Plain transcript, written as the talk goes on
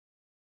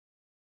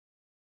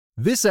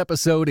This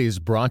episode is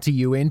brought to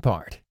you in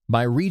part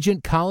by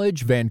Regent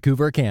College,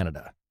 Vancouver,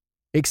 Canada.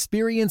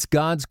 Experience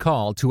God's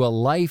call to a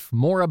life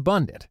more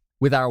abundant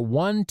with our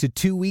 1 to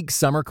 2 week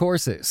summer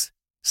courses.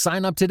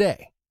 Sign up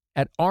today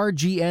at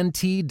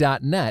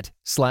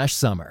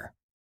rgnt.net/summer.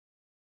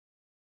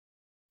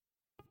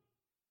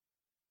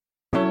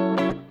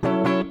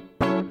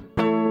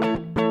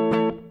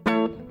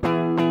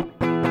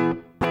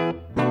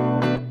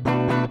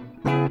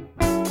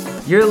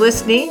 You're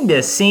listening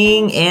to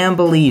Seeing and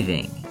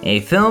Believing, a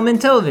film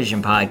and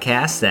television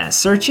podcast that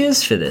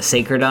searches for the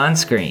sacred on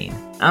screen.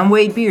 I'm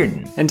Wade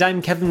Bearden. And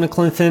I'm Kevin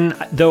McClinton,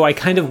 though I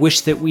kind of wish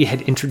that we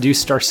had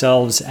introduced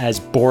ourselves as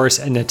Boris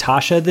and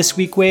Natasha this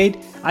week, Wade.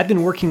 I've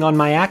been working on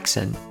my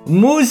accent.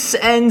 Moose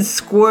and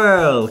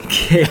squirrel,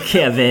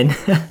 Kevin.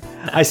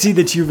 I see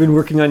that you've been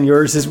working on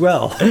yours as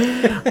well.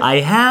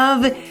 I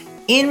have,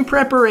 in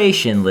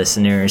preparation,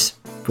 listeners,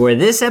 for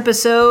this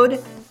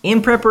episode,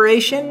 in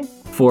preparation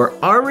for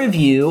our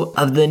review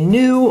of the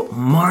new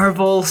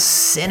Marvel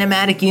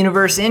Cinematic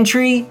Universe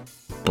entry,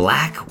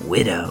 Black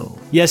Widow.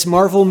 Yes,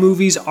 Marvel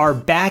movies are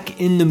back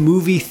in the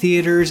movie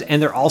theaters,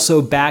 and they're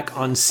also back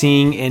on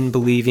Seeing and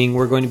Believing.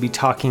 We're going to be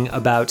talking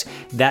about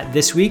that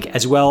this week,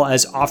 as well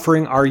as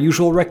offering our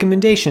usual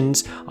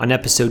recommendations on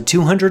episode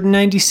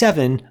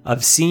 297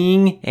 of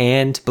Seeing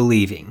and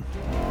Believing.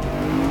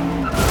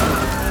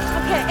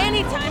 Okay,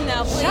 anytime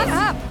now, please. Shut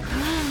up!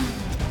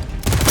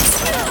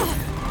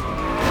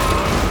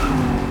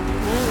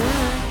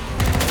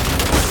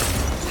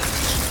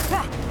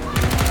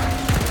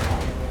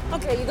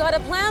 Okay, you got a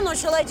plan, or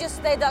shall I just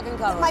stay duck and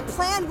cover? My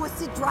plan was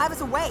to drive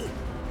us away.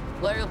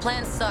 Well, your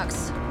plan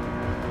sucks.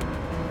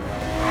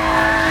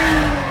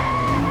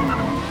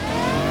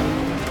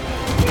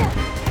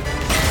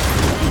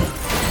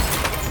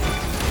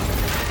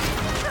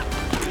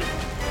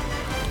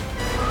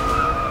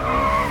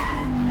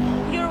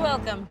 You're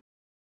welcome.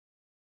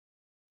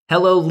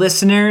 Hello,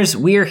 listeners.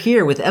 We are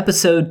here with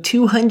episode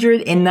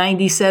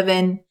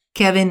 297.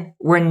 Kevin,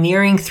 we're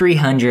nearing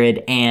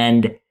 300,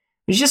 and I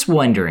was just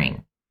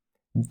wondering,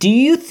 do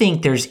you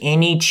think there's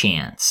any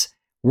chance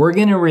we're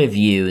going to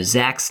review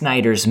Zack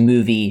Snyder's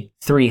movie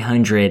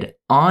 300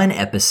 on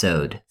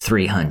episode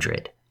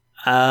 300?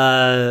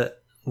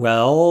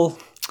 Well,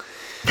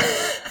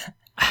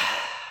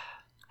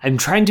 I'm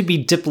trying to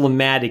be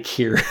diplomatic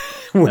here.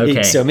 Wait,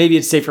 Okay. So maybe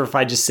it's safer if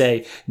I just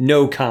say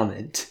no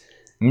comment.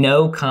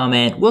 No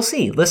comment. We'll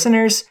see.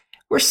 Listeners,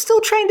 we're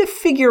still trying to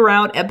figure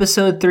out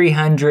episode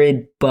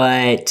 300,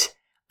 but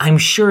I'm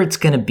sure it's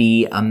going to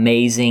be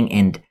amazing,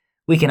 and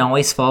we can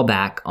always fall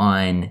back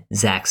on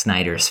Zack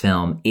Snyder's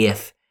film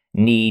if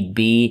need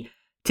be.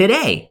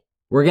 Today,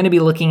 we're going to be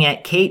looking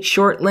at Cate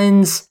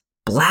Shortland's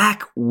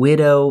Black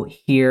Widow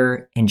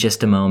here in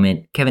just a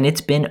moment. Kevin,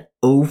 it's been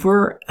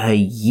over a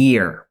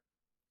year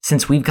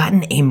since we've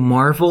gotten a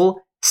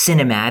Marvel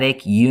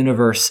Cinematic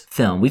Universe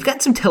film. We've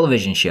got some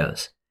television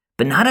shows,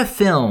 but not a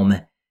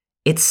film.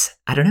 It's,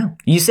 I don't know.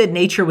 You said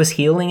nature was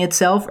healing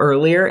itself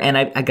earlier, and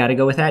I got to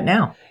go with that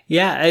now.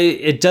 Yeah,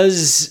 it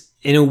does,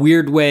 in a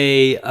weird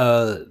way,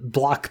 a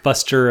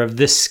blockbuster of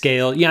this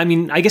scale. Yeah, I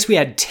mean, I guess we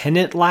had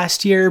Tenet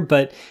last year,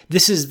 but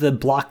this is the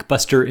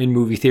blockbuster in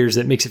movie theaters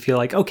that makes it feel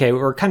like, okay,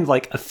 we're kind of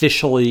like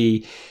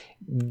officially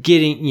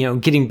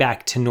getting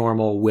back to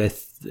normal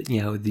with,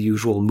 the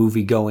usual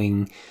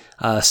movie-going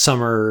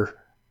summer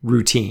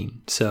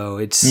routine. So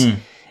it's...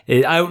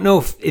 I don't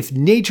know if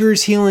nature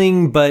is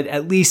healing, but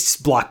at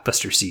least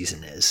blockbuster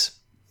season is.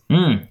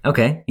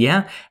 Okay,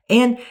 yeah.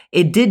 And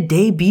it did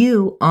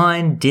debut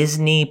on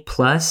Disney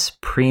Plus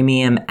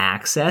Premium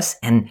Access,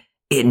 and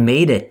it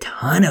made a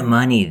ton of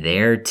money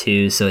there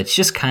too. So it's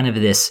just kind of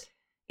this,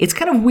 it's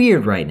kind of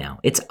weird right now.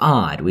 It's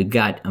odd. We've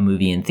got a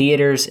movie in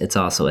theaters. It's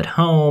also at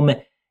home.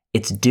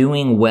 It's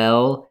doing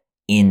well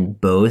in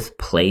both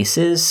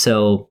places.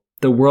 So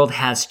the world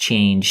has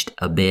changed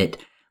a bit.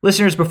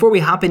 Listeners, before we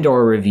hop into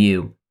our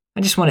review,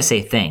 I just want to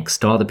say thanks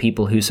to all the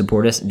people who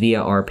support us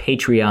via our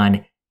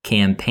Patreon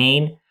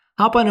campaign.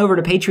 Hop on over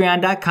to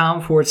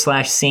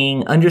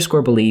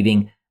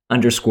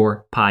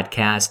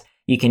patreon.com/seeing_believing_podcast.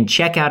 You can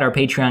check out our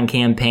Patreon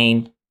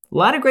campaign. A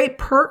lot of great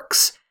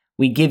perks.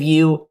 We give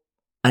you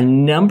a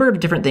number of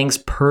different things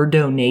per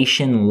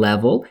donation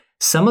level.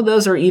 Some of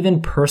those are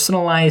even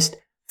personalized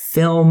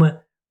film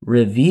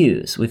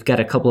reviews. We've got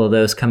a couple of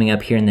those coming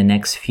up here in the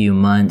next few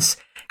months.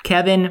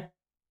 Kevin,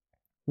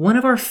 one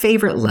of our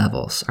favorite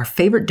levels, our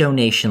favorite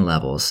donation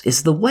levels,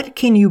 is the what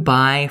can you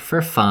buy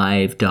for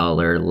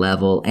 $5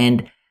 level.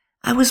 And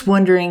I was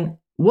wondering,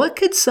 what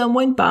could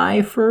someone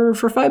buy for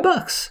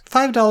 $5?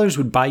 $5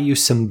 would buy you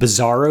some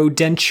Bizarro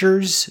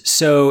dentures.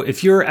 So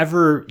if you've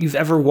ever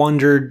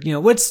wondered,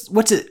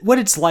 what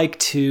it's like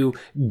to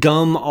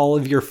gum all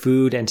of your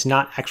food and to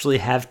not actually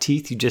have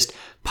teeth, you just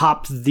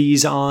pop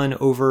these on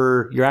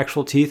over your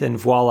actual teeth and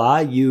voila,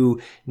 you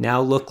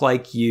now look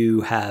like you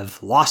have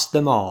lost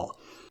them all.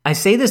 I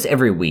say this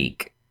every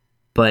week,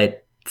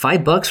 but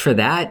 $5 for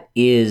that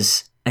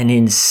is an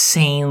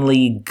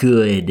insanely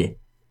good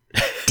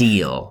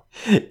deal.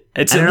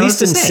 It's at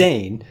least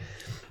insane.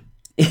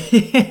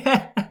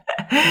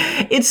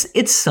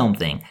 It's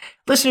something.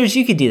 Listeners,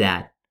 you could do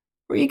that.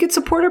 Or you could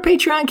support our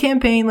Patreon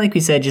campaign. Like we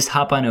said, just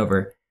hop on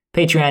over.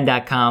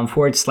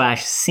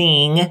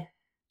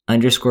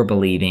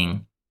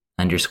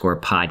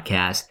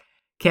 Patreon.com/seeing_believing_podcast.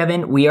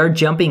 Kevin, we are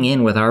jumping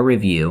in with our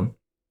review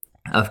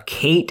of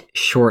Cate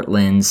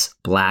Shortland's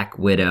Black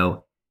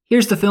Widow.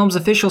 Here's the film's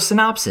official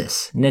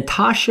synopsis.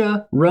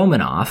 Natasha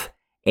Romanoff,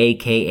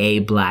 aka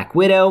Black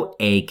Widow,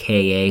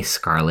 aka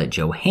Scarlett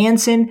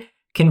Johansson,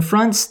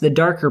 confronts the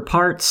darker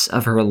parts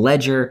of her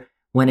ledger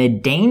when a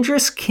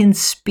dangerous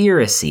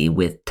conspiracy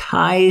with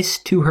ties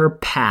to her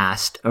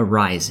past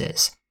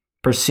arises.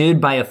 Pursued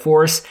by a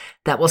force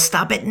that will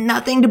stop at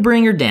nothing to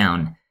bring her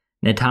down,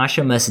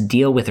 Natasha must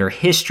deal with her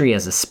history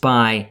as a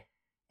spy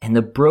and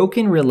the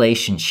broken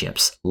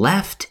relationships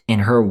left in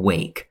her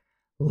wake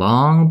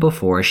long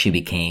before she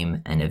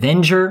became an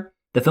Avenger.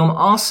 The film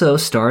also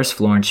stars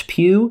Florence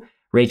Pugh,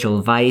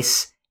 Rachel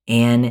Weisz,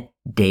 and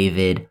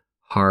David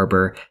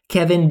Harbour.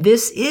 Kevin,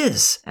 this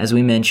is, as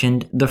we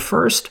mentioned, the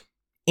first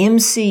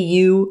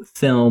MCU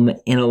film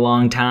in a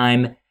long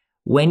time.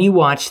 When you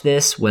watch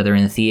this, whether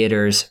in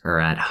theaters or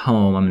at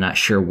home, I'm not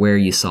sure where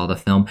you saw the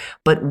film,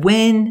 but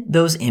when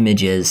those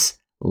images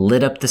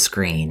lit up the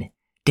screen,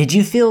 did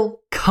you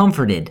feel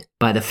comforted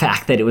by the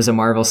fact that it was a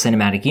Marvel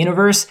Cinematic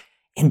Universe?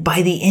 And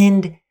by the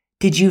end,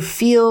 did you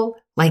feel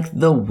like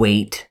the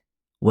wait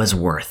was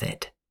worth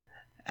it?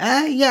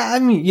 Yeah, I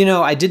mean,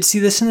 I did see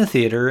this in the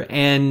theater,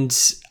 and,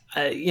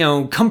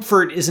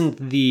 comfort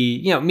isn't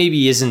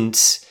maybe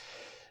isn't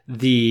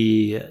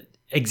the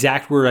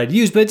exact word I'd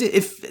use, but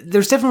if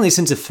there's definitely a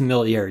sense of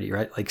familiarity,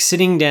 right? Like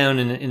sitting down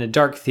in a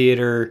dark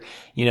theater,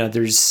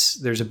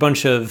 there's a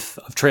bunch of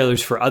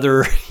trailers for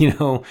other,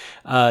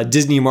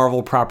 Disney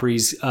Marvel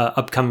properties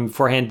upcoming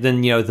beforehand. Then,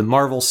 the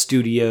Marvel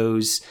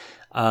Studios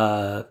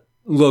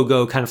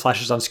logo kind of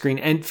flashes on screen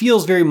and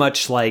feels very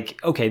much like,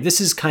 okay, this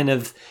is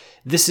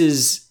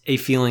a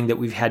feeling that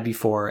we've had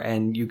before,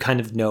 and you kind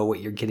of know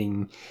what you're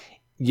getting,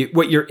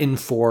 what you're in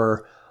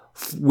for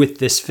with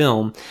this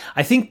film.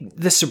 I think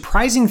the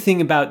surprising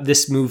thing about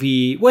this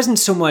movie wasn't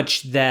so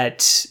much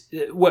that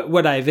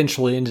what I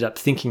eventually ended up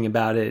thinking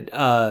about it,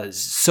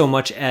 so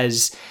much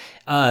as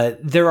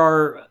there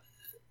are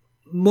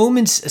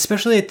moments,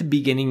 especially at the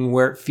beginning,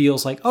 where it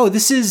feels like, oh,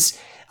 this feels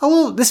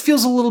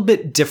a little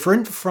bit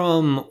different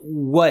from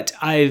what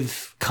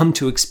I've come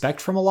to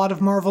expect from a lot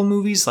of Marvel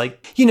movies.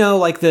 Like,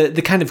 like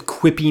the kind of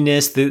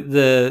quippiness,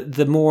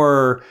 the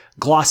more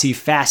glossy,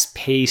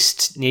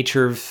 fast-paced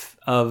nature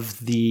of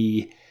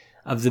the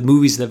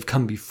movies that have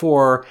come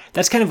before.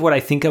 That's kind of what I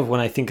think of when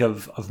I think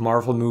of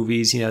Marvel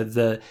movies.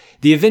 The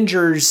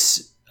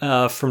Avengers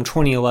from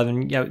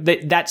 2011,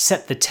 that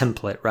set the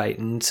template, right?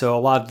 And so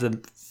a lot of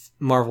the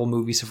Marvel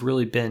movies have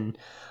really been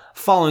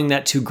following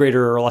that to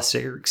greater or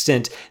lesser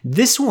extent.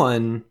 This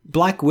one,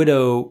 Black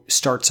Widow,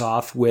 starts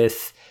off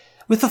with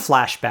a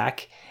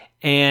flashback,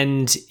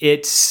 and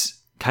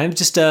it's kind of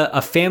just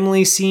a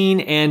family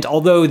scene. And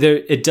although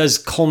it does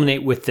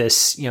culminate with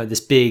this, this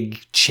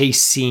big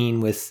chase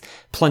scene with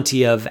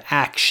plenty of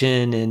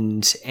action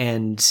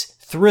and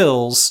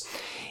thrills,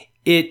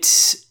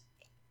 it's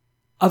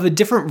of a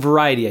different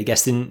variety, I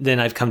guess, than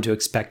I've come to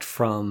expect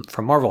from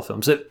Marvel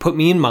films. It put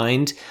me in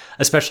mind,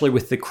 especially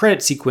with the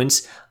credit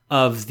sequence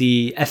of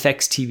the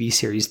FX TV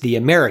series, The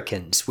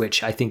Americans,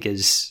 which I think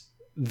is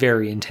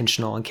very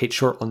intentional on Cate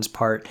Shortland's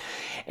part.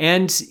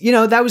 And,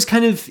 that was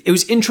it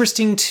was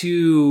interesting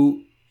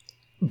to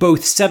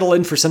both settle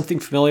in for something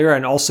familiar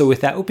and also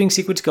with that opening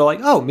sequence go like,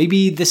 oh,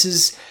 maybe this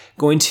is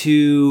going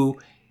to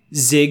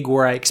zig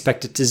where I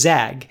expect it to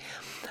zag.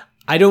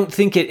 I don't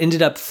think it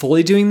ended up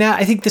fully doing that.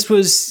 I think this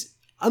was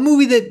a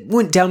movie that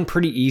went down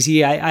pretty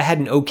easy. I had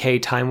an okay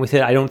time with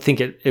it. I don't think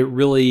it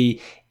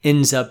really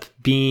ends up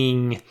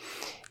being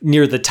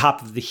near the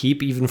top of the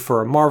heap, even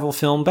for a Marvel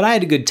film, but I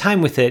had a good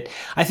time with it.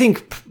 I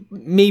think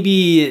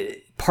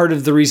maybe part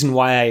of the reason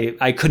why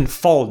I couldn't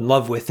fall in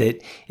love with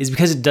it is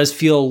because it does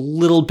feel a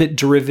little bit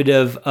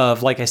derivative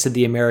of, like I said,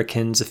 The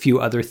Americans, a few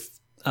other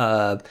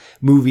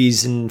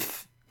movies and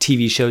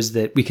TV shows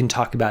that we can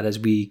talk about as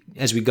we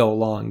go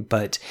along.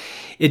 But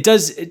it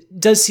does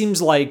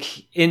seems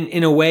like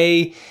in a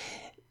way,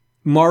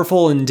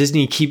 Marvel and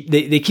Disney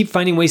keep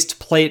finding ways to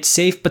play it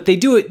safe, but they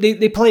do it.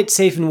 They play it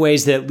safe in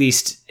ways that at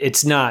least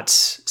it's not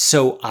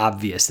so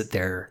obvious that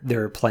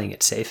they're playing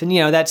it safe, and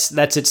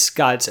it's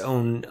got its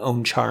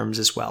own charms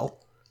as well.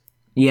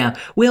 Yeah,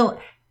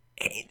 well,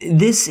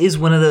 this is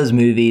one of those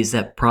movies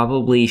that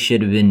probably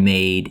should have been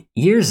made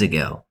years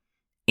ago,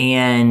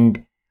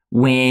 and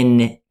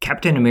when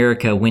Captain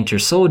America: Winter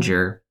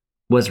Soldier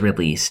was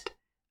released,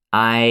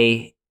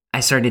 I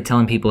started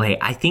telling people, hey,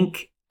 I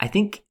think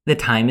the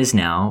time is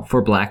now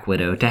for Black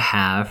Widow to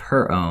have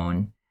her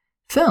own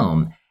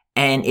film.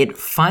 And it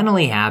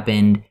finally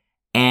happened,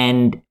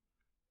 and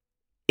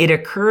it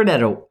occurred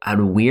at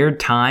a weird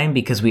time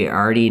because we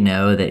already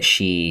know that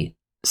she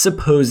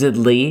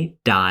supposedly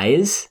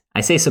dies.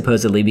 I say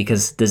supposedly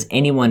because does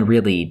anyone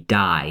really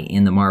die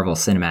in the Marvel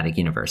Cinematic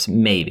Universe?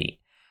 Maybe.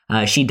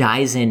 She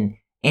dies in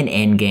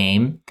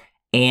Endgame,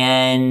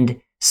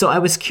 and So I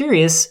was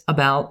curious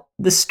about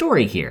the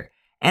story here.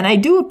 And I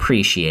do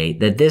appreciate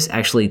that this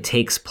actually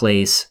takes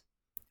place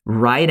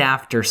right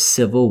after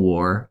Civil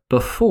War,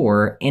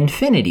 before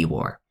Infinity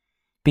War,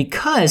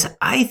 because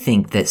I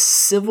think that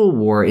Civil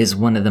War is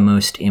one of the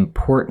most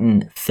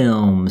important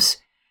films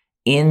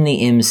in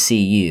the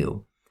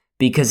MCU,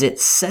 because it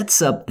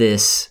sets up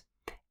this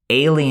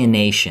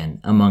alienation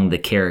among the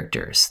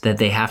characters that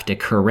they have to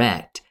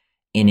correct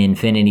in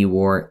Infinity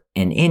War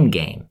and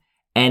Endgame.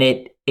 And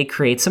it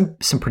creates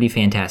some pretty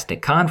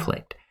fantastic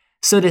conflict.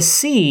 So to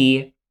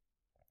see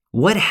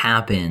what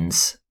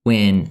happens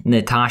when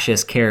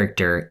Natasha's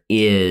character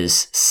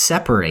is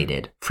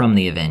separated from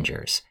the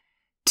Avengers,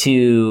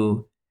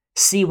 to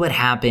see what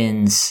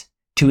happens,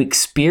 to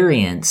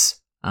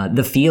experience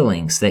the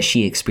feelings that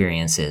she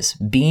experiences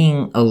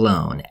being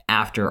alone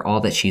after all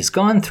that she's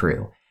gone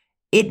through,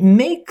 it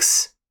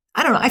makes,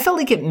 I don't know, I felt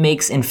like it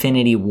makes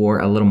Infinity War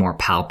a little more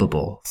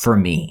palpable for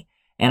me.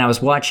 And I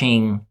was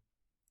watching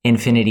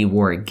Infinity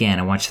War again.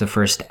 I watched the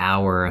first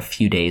hour a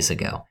few days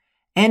ago,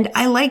 and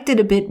I liked it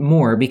a bit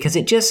more because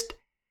it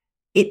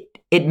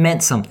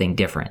meant something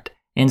different.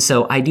 And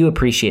so I do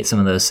appreciate some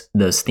of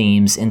those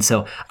themes. And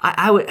so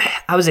I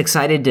was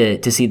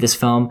excited to see this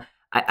film.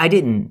 I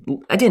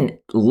didn't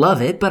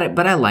love it,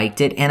 but I liked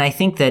it. And I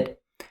think that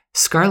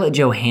Scarlett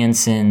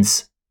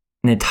Johansson's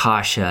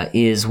Natasha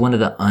is one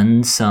of the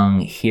unsung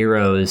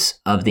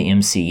heroes of the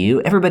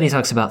MCU. Everybody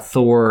talks about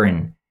Thor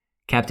and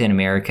Captain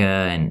America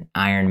and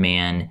Iron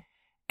Man.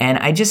 And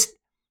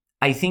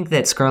I think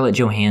that Scarlett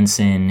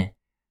Johansson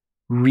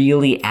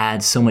really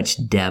adds so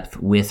much depth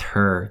with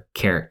her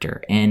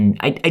character. And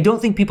I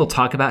don't think people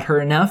talk about her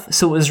enough.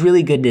 So it was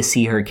really good to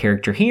see her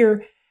character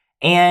here.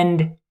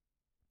 And,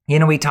 you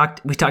know, we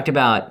talked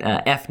about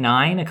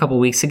F9 a couple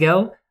weeks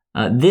ago.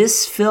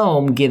 This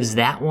film gives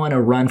that one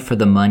a run for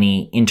the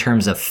money in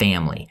terms of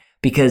family,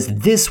 because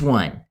this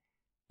one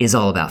is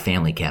all about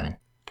family, Kevin.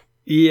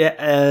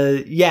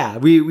 Yeah,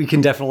 we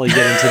can definitely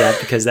get into that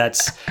because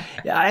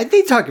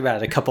they talk about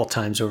it a couple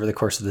times over the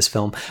course of this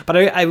film. But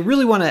I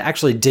really want to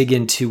actually dig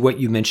into what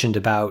you mentioned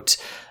about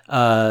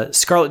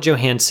Scarlett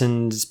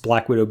Johansson's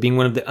Black Widow being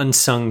one of the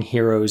unsung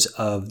heroes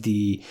of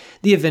the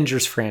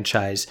Avengers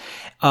franchise.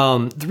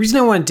 The reason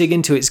I want to dig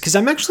into it is because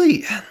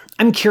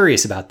I'm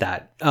curious about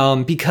that,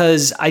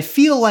 because I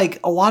feel like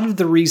a lot of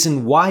the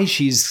reason why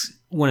she's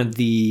one of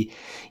the,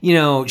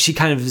 she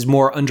kind of is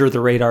more under the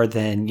radar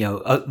than,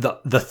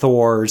 the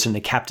Thors and the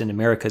Captain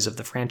Americas of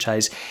the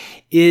franchise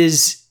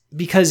is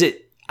because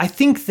I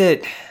think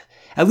that,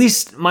 at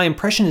least my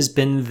impression has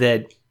been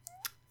that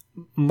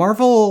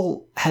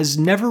Marvel has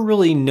never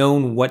really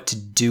known what to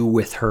do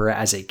with her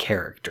as a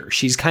character.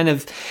 She's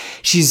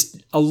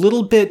a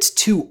little bit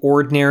too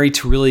ordinary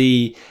to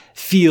really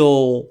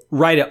feel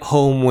right at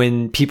home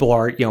when people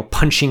are,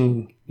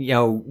 punching,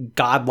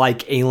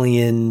 godlike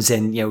aliens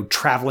and,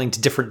 traveling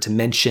to different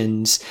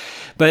dimensions.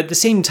 But at the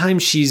same time,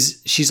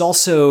 she's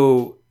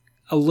also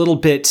a little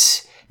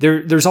bit,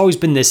 there's always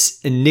been this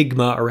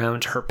enigma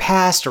around her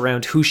past,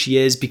 around who she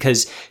is,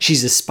 because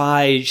she's a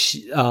spy.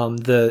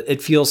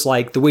 It feels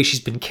like the way she's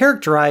been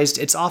characterized,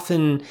 it's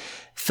often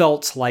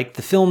felt like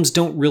the films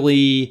don't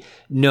really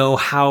know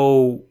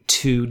how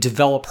to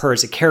develop her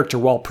as a character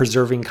while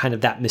preserving kind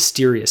of that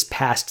mysterious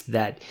past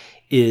that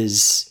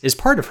is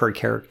part of her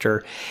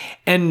character.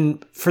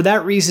 And for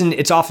that reason,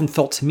 it's often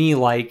felt to me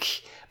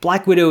like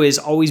Black Widow has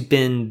always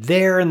been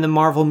there in the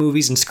Marvel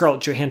movies, and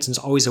Scarlett Johansson's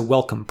always a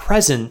welcome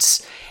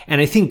presence. And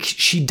I think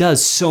she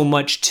does so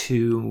much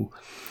to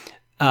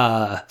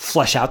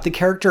flesh out the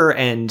character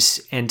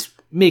and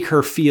make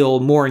her feel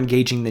more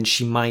engaging than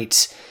she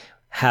might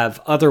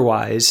have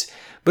otherwise.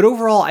 But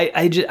overall,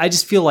 I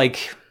just feel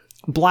like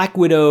Black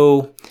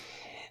Widow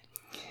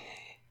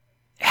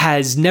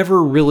has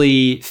never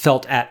really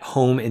felt at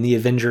home in the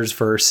Avengers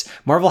verse.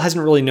 Marvel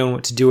hasn't really known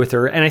what to do with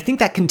her. And I think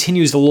that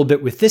continues a little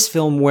bit with this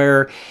film,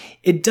 where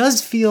it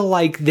does feel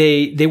like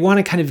they want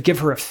to kind of give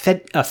her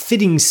a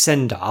fitting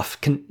send-off.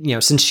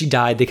 Since she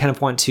died, they kind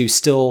of want to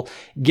still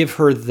give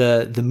her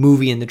the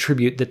movie and the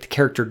tribute that the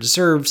character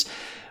deserves,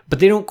 but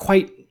they don't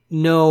quite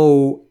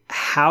know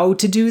how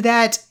to do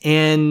that.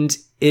 And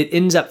it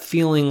ends up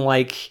feeling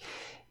like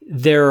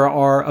there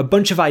are a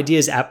bunch of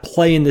ideas at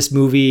play in this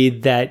movie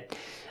that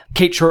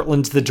Cate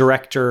Shortland, the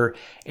director,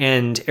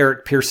 and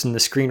Eric Pearson, the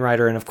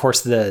screenwriter, and of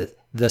course the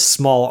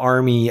small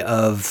army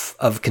of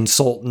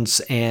consultants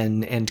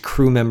and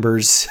crew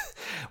members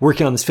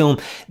working on this film,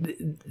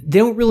 they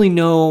don't really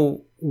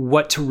know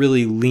what to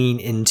really lean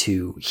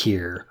into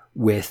here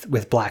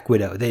with Black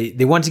Widow.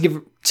 They want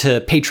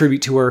to pay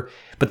tribute to her,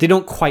 but they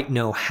don't quite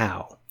know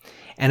how.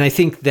 And I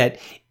think that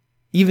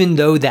even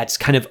though that's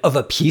kind of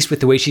a piece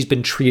with the way she's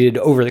been treated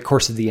over the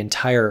course of the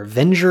entire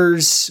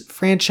Avengers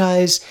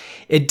franchise,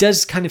 it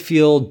does kind of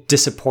feel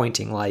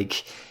disappointing.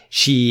 Like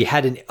she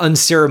had an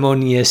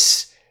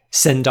unceremonious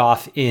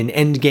send-off in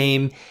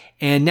Endgame,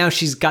 and now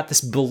she's got this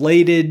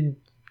belated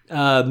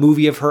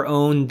movie of her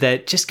own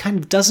that just kind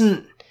of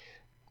doesn't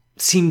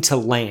seem to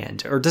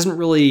land, or doesn't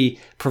really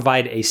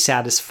provide a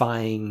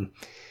satisfying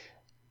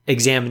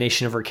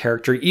examination of her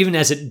character, even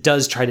as it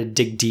does try to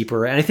dig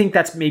deeper. And I think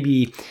that's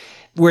maybe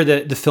where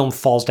the film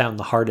falls down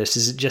the hardest,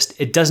 is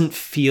it doesn't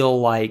feel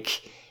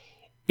like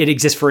it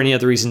exists for any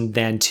other reason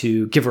than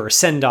to give her a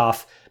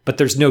send-off, but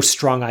there's no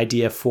strong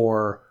idea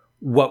for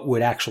what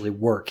would actually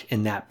work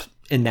in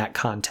that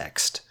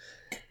context.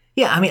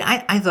 Yeah, I mean,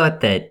 I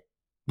thought that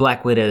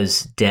Black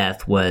Widow's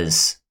death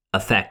was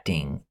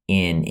affecting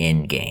in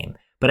Endgame,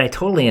 but I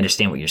totally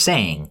understand what you're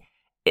saying.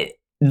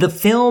 The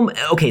film,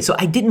 okay, so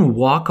I didn't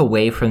walk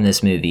away from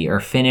this movie or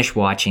finish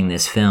watching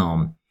this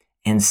film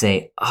and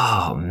say,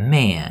 oh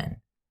man,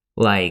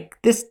 like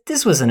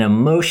this was an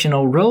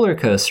emotional roller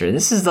coaster.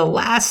 This is the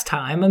last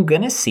time I'm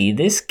going to see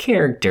this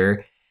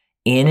character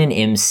in an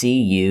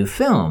MCU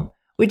film,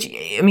 which,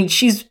 I mean,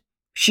 she's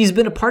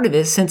been a part of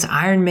it since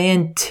Iron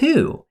Man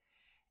 2.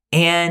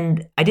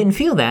 And I didn't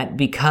feel that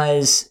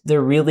because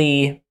there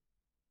really,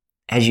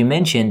 as you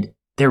mentioned,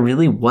 there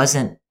really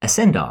wasn't a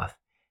send-off.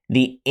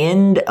 The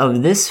end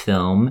of this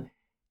film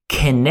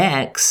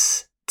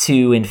connects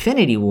to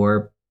Infinity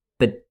War,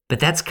 but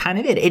that's kind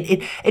of it.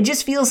 It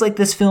just feels like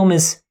this film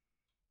is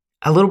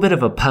a little bit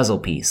of a puzzle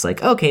piece.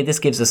 Like, okay, this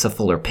gives us a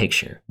fuller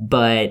picture,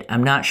 but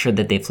I'm not sure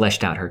that they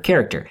fleshed out her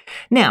character.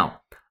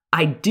 Now,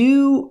 I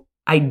do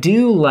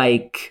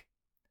like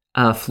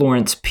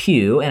Florence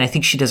Pugh, and I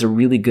think she does a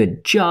really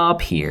good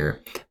job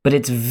here, but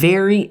it's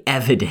very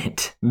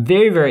evident,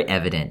 very, very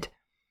evident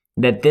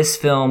that this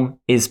film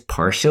is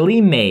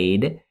partially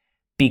made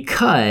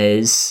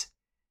because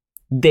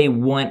they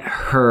want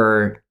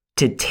her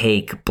to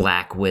take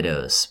Black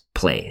Widow's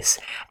place.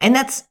 And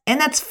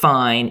that's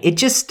fine. It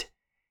just,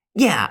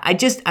 yeah,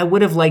 I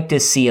would have liked to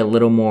see a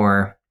little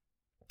more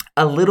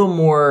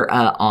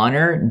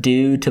honor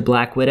due to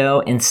Black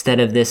Widow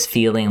instead of this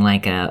feeling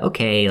like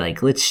okay,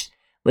 like let's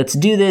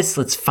do this.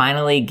 Let's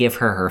finally give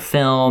her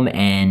film.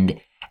 And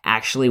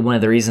actually, one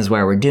of the reasons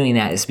why we're doing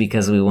that is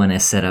because we want to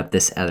set up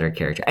this other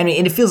character. I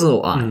mean, it feels a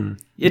little odd.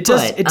 It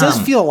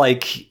does feel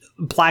like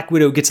Black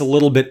Widow gets a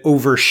little bit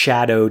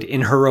overshadowed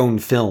in her own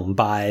film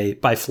by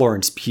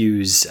Florence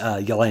Pugh's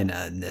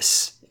Yelena in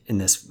this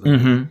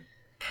movie. Mm-hmm.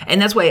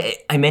 And that's why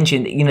I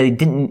mentioned, they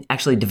didn't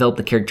actually develop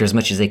the character as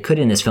much as they could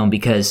in this film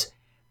because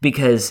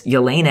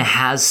Yelena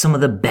has some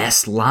of the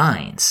best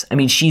lines. I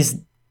mean, she's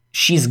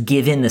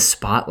given the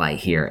spotlight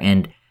here,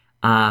 and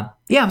I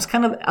was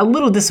kind of a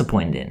little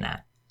disappointed in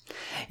that.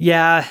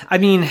 Yeah, I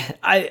mean,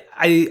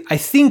 I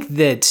think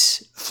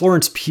that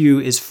Florence Pugh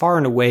is far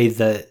and away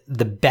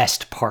the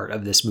best part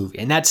of this movie,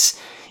 and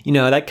that's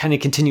that kind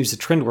of continues the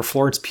trend where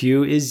Florence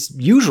Pugh is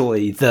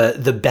usually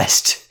the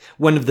best.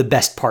 One of the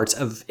best parts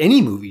of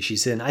any movie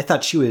she's in. I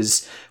thought she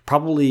was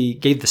probably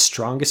gave the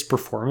strongest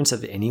performance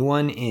of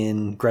anyone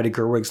in Greta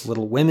Gerwig's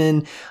Little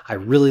Women. I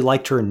really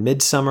liked her in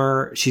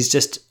Midsummer. She's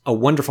just a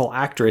wonderful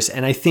actress.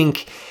 And I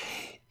think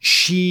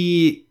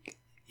she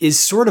is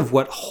sort of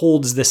what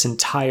holds this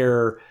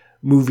entire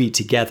movie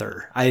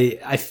together.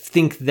 I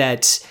think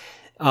that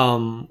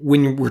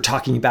when we're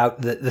talking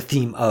about the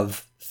theme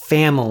of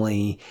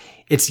family,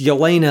 it's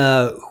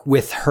Yelena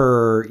with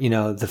her,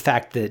 the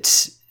fact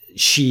that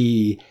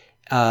she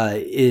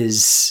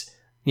is,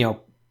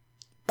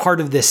 part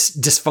of this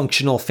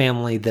dysfunctional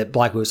family that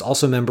Black Widow is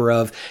also a member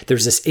of.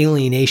 There's this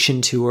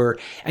alienation to her,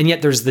 and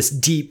yet there's this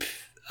deep,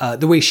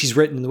 the way she's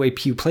written, the way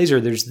Pugh plays her,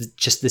 there's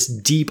just this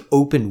deep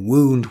open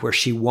wound where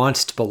she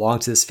wants to belong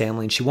to this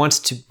family, and she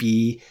wants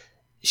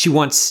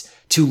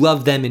to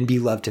love them and be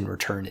loved in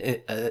return,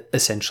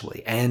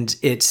 essentially. And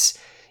it's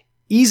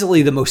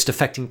easily the most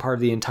affecting part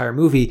of the entire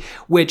movie,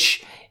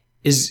 which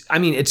is, I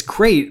mean, it's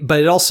great,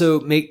 but it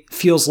also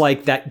feels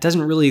like that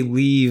doesn't really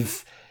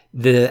leave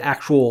the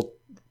actual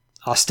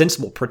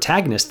ostensible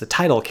protagonist, the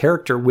title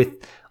character, with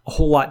a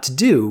whole lot to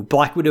do.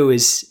 Black Widow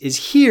is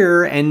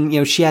here,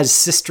 and she has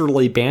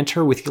sisterly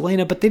banter with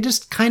Yelena, but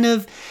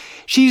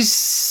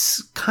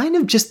she's kind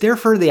of just there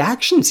for the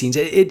action scenes.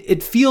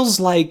 It feels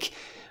like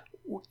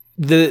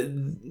the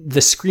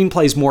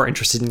screenplay is more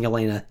interested in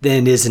Yelena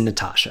than it is in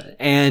Natasha,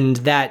 and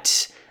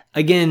that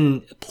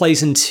again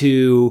plays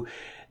into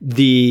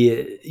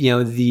the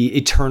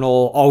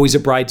eternal always a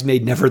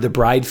bridesmaid, never the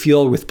bride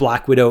feel with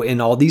Black Widow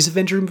in all these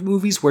Avenger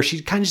movies, where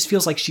she kind of just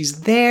feels like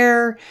she's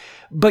there,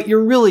 but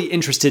you're really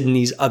interested in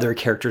these other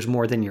characters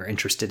more than you're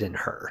interested in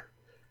her.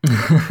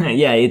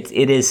 Yeah, it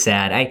is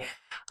sad.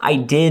 I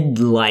did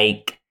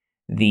like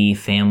the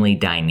family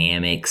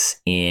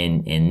dynamics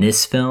in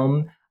this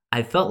film.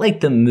 I felt like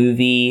the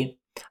movie,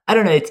 I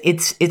don't know,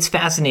 it's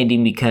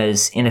fascinating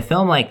because in a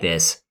film like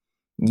this,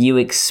 you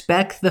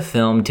expect the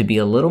film to be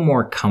a little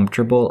more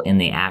comfortable in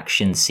the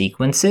action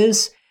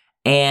sequences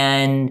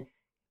and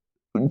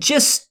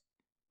just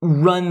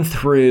run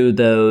through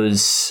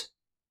those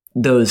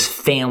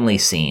family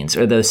scenes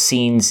or those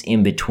scenes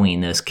in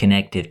between, those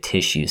connective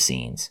tissue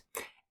scenes.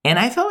 And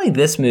I felt like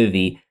this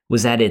movie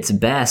was at its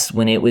best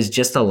when it was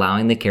just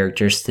allowing the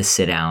characters to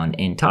sit down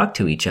and talk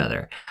to each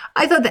other.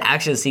 I thought the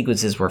action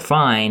sequences were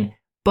fine,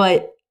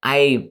 but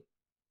I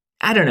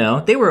don't know,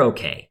 they were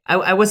okay.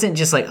 I wasn't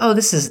just like, oh,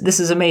 this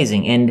is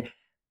amazing. And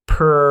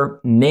per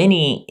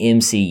many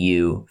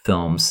MCU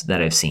films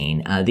that I've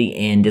seen, the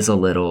end is a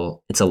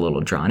little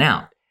drawn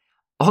out.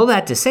 All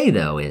that to say,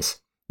 though, is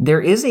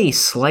there is a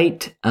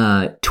slight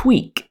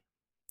tweak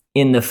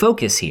in the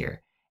focus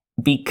here.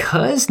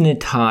 Because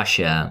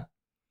Natasha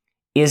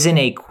isn't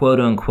a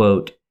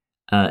quote-unquote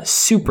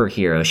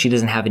superhero, she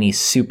doesn't have any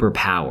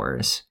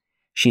superpowers.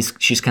 She's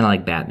kind of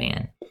like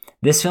Batman.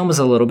 This film is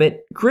a little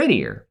bit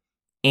grittier.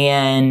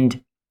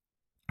 And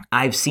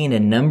I've seen a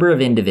number of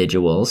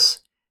individuals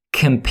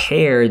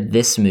compare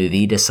this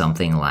movie to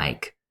something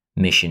like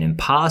Mission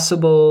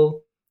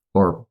Impossible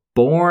or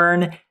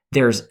Bourne.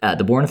 There's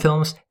the Bourne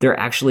films. They're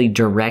actually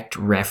direct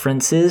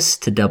references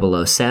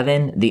to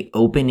 007. The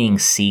opening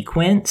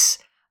sequence,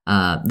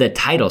 the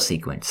title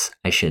sequence,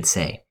 I should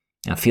say,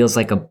 feels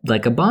like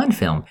a Bond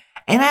film.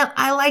 And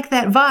I like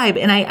that vibe.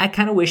 And I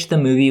kind of wish the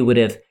movie would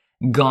have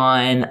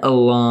gone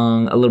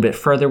along a little bit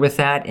further with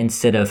that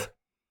instead of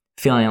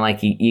feeling like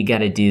you got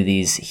to do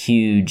these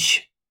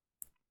huge,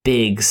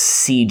 big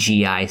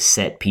CGI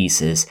set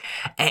pieces.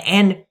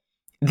 And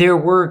there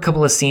were a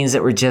couple of scenes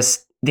that were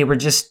just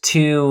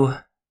too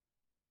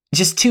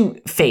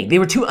fake. They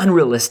were too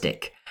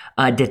unrealistic,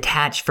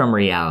 detached from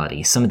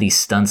reality, some of these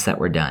stunts that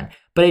were done.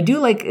 But I do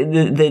like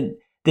the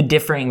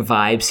differing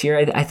vibes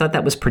here. I thought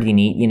that was pretty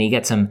neat. You know, you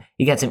got some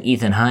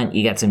Ethan Hunt,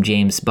 you got some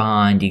James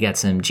Bond, you got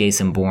some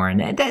Jason Bourne.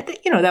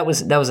 That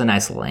was a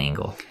nice little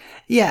angle.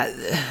 Yeah,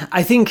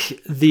 I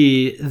think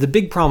the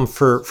big problem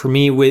for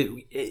me with,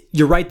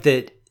 you're right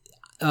that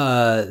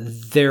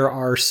there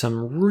are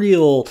some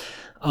real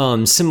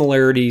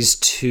similarities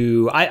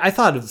to, I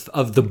thought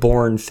of the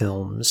Bourne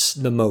films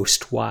the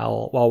most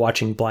while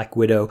watching Black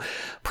Widow,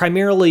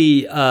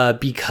 primarily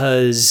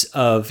because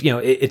of,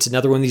 it's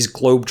another one of these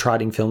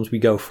globe-trotting films. We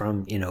go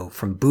from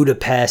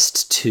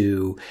Budapest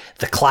to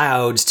the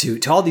clouds to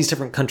all these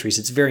different countries.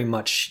 It's very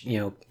much,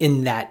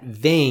 in that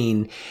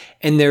vein.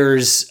 And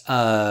there's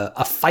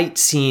a fight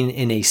scene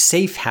in a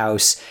safe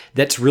house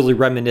that's really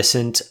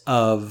reminiscent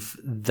of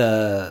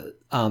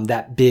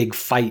that big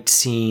fight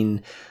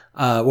scene.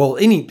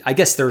 I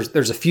guess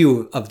there's a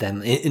few of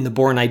them in the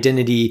Bourne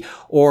Identity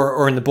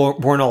or in the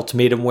Bourne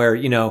Ultimatum where,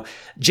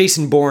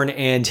 Jason Bourne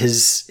and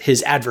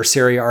his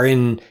adversary are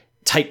in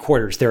tight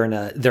quarters. They're in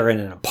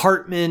an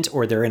apartment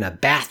or they're in a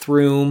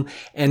bathroom,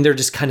 and they're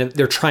just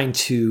they're trying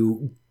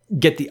to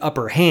get the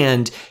upper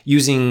hand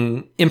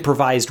using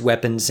improvised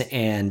weapons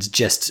and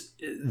just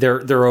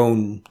their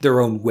own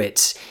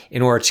wits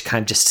in order to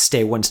kind of just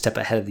stay one step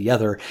ahead of the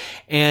other.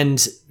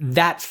 And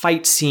that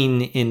fight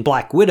scene in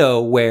Black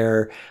Widow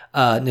where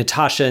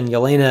Natasha and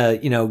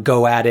Yelena,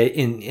 go at it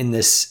in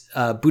this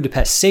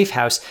Budapest safe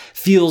house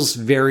feels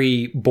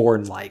very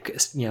Bourne-like,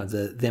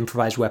 the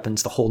improvised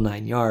weapons, the whole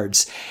 9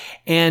 yards.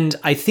 And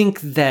I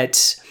think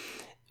that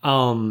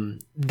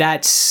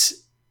that's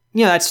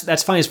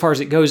fine as far as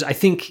it goes. I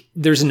think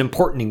there's an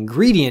important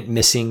ingredient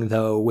missing,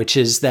 though, which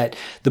is that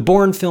the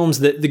Bourne films,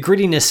 the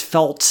grittiness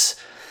felt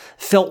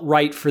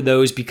right for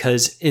those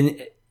because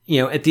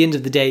at the end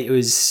of the day, it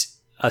was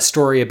a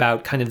story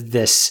about kind of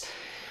this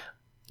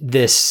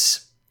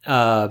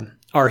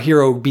our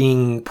hero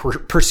being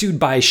pursued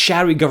by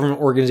shadowy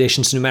government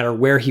organizations no matter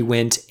where he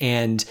went,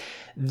 and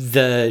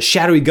the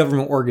shadowy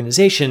government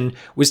organization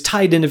was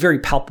tied in a very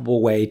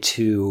palpable way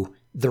to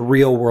the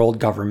real world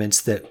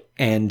governments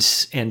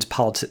and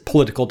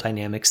political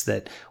dynamics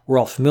that we're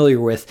all familiar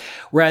with.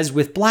 Whereas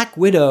with Black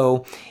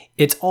Widow,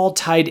 it's all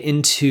tied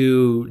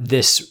into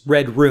this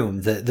red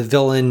room. The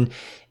villain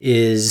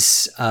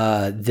is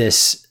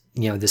this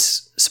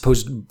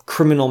supposed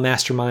criminal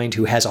mastermind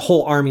who has a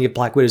whole army of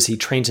Black Widows he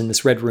trains in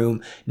this red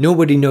room.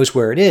 Nobody knows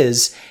where it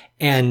is.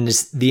 And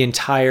the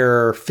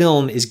entire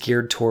film is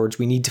geared towards,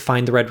 we need to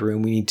find the red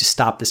room. We need to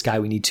stop this guy.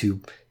 We need to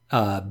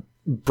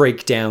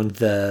break down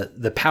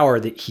the power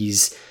that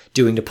he's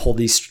doing to pull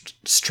these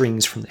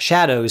strings from the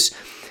shadows.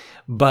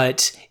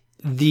 But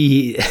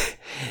the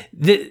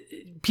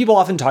people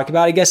often talk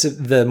about, I guess,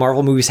 the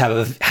Marvel movies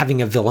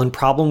having a villain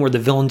problem where the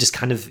villain just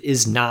kind of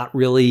is not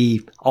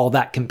really all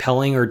that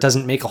compelling or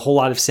doesn't make a whole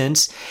lot of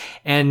sense.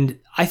 And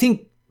I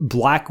think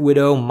Black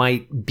Widow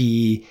might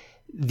be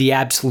the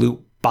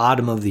absolute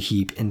bottom of the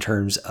heap in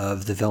terms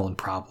of the villain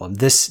problem.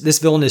 This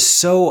villain is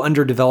so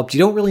underdeveloped. You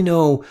don't really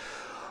know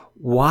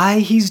why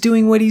he's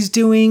doing what he's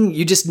doing.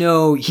 You just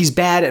know he's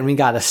bad and we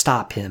got to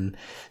stop him,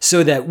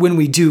 so that when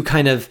we do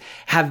kind of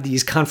have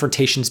these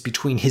confrontations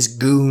between his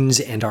goons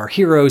and our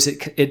heroes,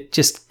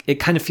 it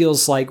kind of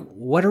feels like,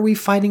 what are we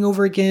fighting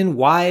over again?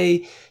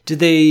 Why are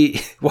they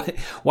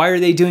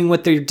doing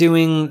what they're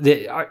doing?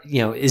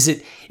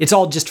 It's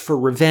all just for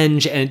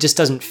revenge, and it just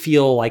doesn't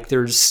feel like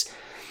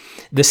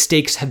the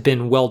stakes have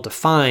been well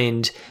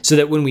defined, so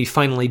that when we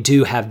finally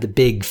do have the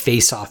big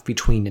face-off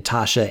between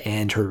Natasha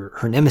and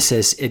her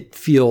nemesis, it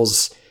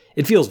feels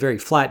very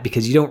flat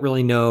because you don't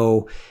really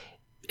know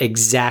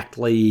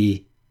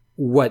exactly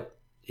what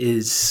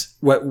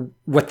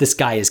this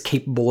guy is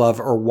capable of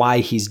or why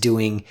he's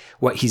doing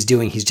what he's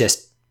doing.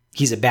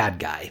 He's a bad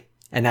guy,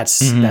 and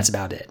that's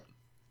about it.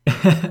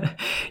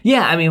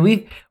 Yeah, I mean,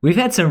 we've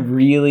had some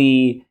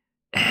really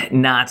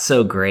not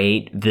so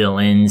great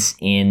villains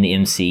in the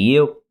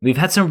MCU. We've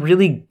had some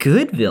really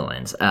good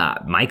villains.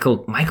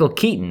 Michael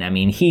Keaton. I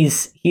mean,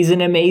 he's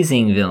an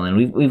amazing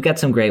villain. We've got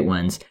some great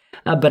ones.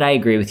 But I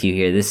agree with you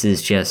here. This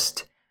is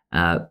just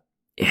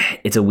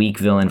it's a weak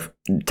villain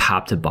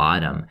top to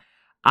bottom.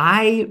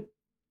 I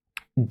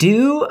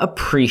do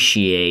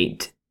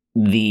appreciate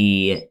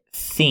the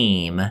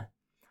theme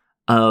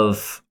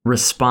of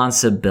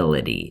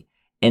responsibility.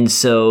 And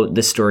so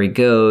the story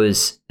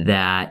goes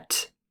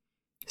that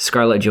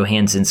Scarlett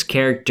Johansson's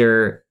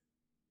character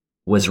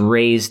was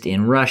raised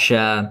in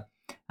Russia.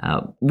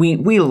 We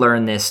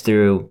learn this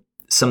through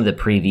some of the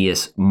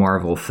previous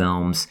Marvel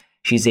films.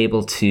 She's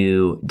able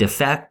to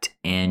defect,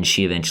 and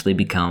she eventually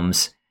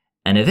becomes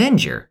an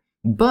Avenger.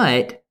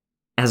 But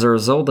as a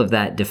result of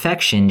that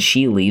defection,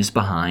 she leaves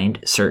behind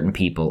certain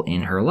people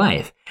in her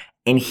life.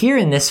 And here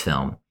in this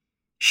film,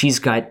 she's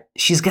got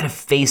to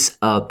face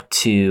up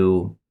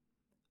to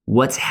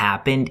what's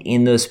happened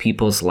in those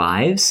people's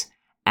lives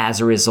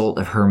as a result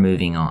of her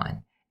moving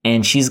on.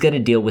 And she's got to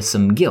deal with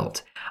some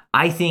guilt.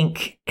 I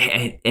think,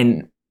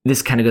 and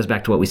this kind of goes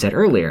back to what we said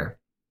earlier,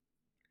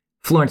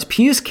 Florence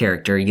Pugh's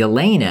character,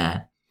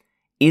 Yelena,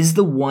 is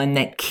the one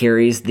that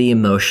carries the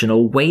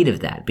emotional weight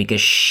of that,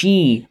 because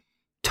she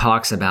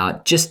talks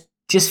about just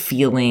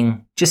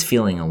feeling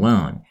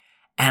alone.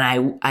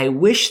 And I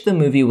wish the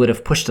movie would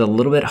have pushed a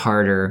little bit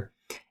harder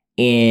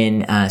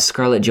in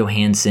Scarlett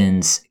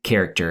Johansson's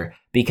character,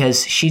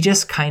 because she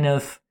just kind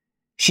of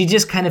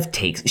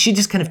takes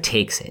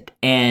it,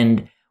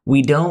 and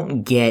we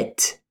don't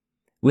get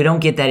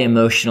that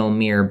emotional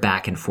mirror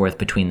back and forth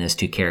between those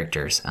two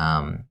characters.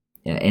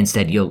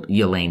 Instead,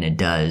 Yelena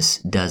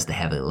does the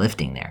heavy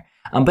lifting there.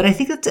 But I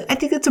think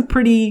that's a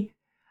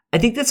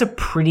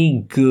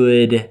pretty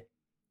good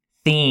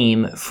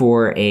theme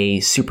for a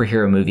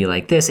superhero movie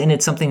like this, and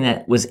it's something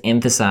that was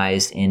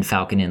emphasized in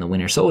Falcon and the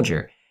Winter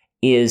Soldier.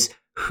 Is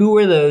who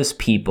are those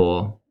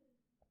people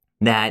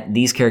that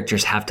these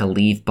characters have to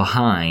leave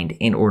behind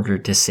in order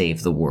to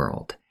save the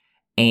world,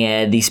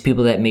 and these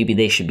people that maybe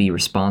they should be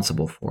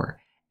responsible for,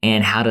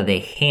 and how do they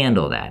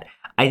handle that?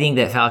 I think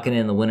that Falcon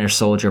and the Winter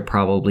Soldier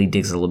probably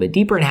digs a little bit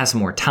deeper and has some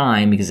more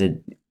time because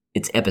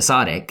it's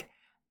episodic.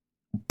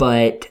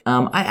 But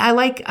I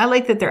like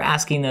that they're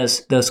asking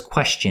those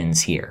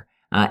questions here,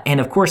 and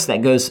of course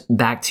that goes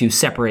back to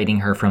separating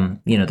her from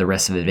the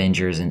rest of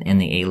Avengers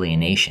and the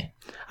alienation.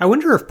 I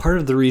wonder if part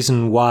of the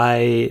reason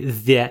why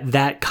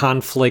that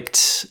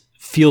conflict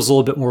feels a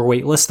little bit more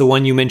weightless, the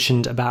one you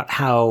mentioned about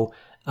how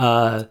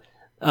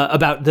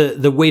about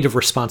the weight of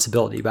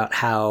responsibility, about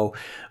how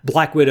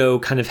Black Widow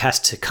kind of has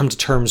to come to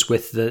terms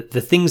with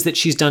the things that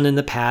she's done in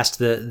the past,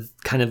 the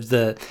kind of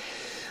the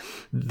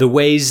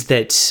ways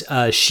that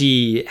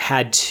she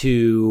had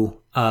to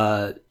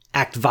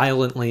act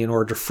violently in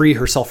order to free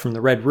herself from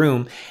the Red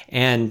Room,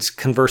 and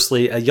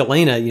conversely,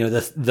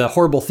 Yelena, the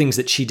horrible things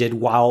that she did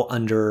while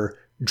under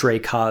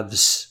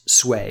Dreykov's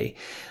sway.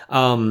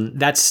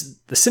 That's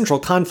the central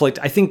conflict.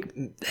 I think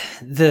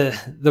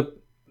the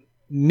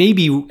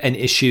maybe an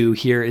issue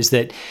here is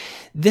that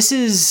this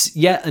is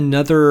yet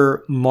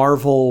another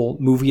Marvel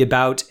movie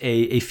about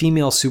a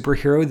female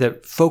superhero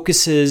that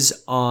focuses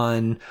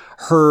on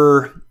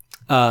her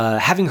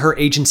having her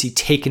agency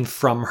taken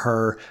from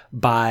her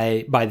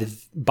by the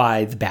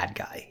bad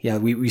guy. Yeah,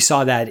 we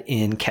saw that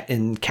in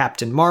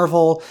Captain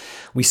Marvel.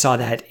 We saw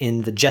that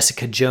in the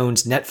Jessica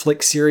Jones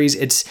Netflix series.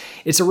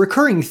 It's a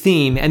recurring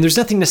theme, and there's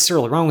nothing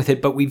necessarily wrong with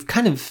it, but we've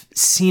kind of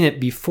seen it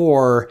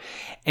before,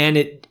 and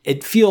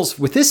it feels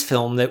with this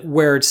film that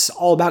where it's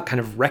all about kind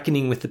of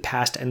reckoning with the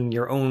past and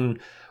your own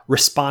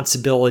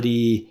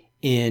responsibility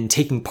in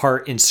taking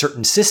part in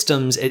certain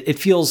systems, it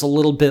feels a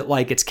little bit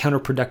like it's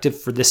counterproductive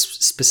for this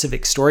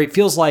specific story. It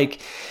feels like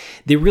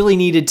they really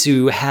needed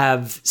to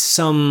have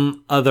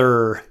some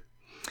other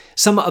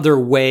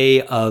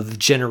way of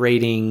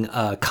generating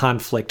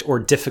conflict or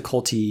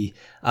difficulty,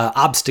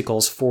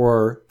 obstacles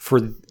for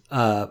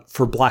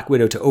Black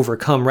Widow to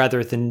overcome,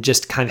 rather than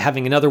just kind of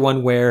having another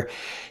one where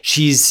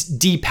she's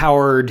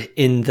depowered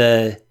in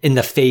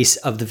the face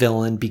of the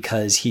villain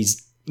because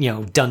he's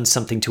done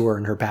something to her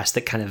in her past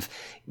that kind of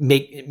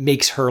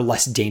makes her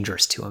less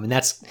dangerous to him. And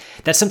that's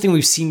something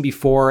we've seen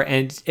before,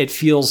 and it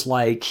feels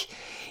like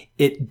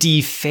it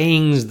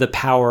defangs the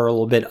power a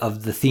little bit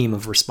of the theme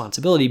of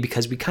responsibility,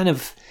 because we kind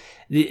of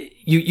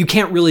you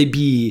can't really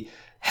be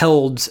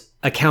held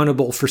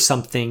accountable for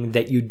something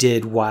that you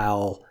did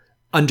while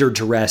under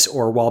duress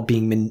or while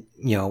being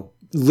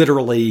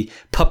literally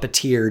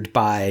puppeteered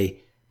by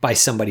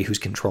somebody who's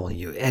controlling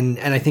you. And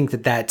I think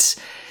that's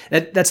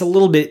a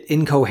little bit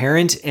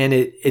incoherent, and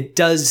it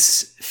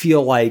does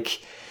feel like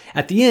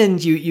at the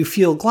end you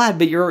feel glad,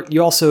 but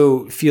you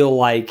also feel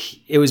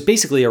like it was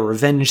basically a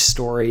revenge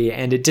story,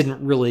 and it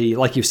didn't really,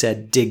 like you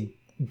said, dig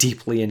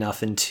deeply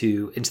enough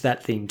into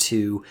that theme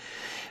to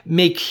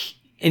make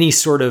any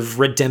sort of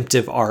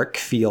redemptive arc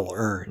feel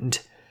earned.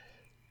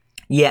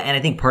 Yeah, and I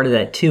think part of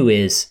that too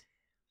is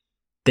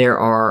there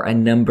are a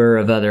number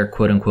of other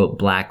quote unquote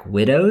Black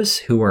Widows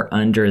who are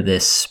under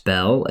this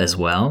spell as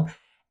well.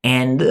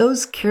 And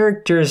those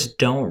characters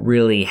don't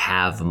really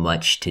have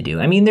much to do.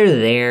 I mean, they're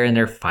there and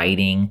they're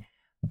fighting,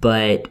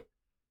 but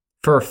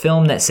for a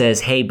film that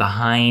says, hey,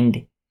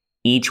 behind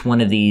each one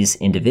of these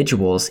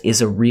individuals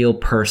is a real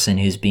person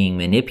who's being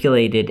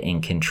manipulated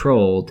and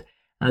controlled,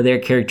 their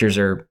characters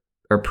are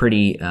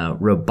pretty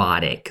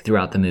robotic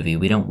throughout the movie.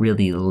 We don't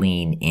really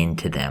lean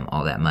into them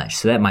all that much.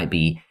 So that might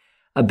be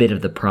a bit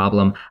of the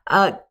problem.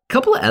 A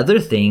couple of other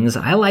things.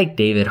 I like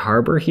David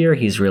Harbour here.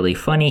 He's really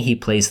funny. He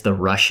plays the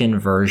Russian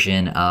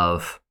version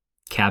of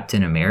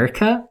Captain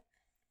America.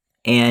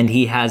 And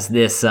he has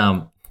this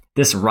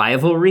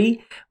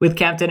rivalry with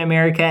Captain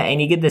America,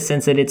 and you get the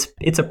sense that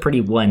it's a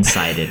pretty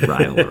one-sided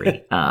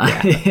rivalry.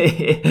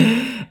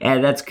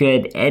 And that's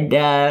good. And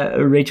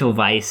Rachel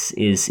Weisz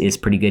is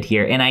pretty good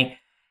here. And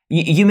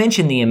you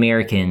mentioned the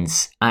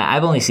Americans.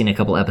 I've only seen a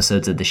couple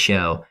episodes of the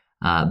show,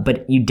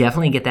 but you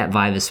definitely get that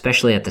vibe,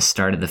 especially at the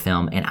start of the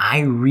film. And I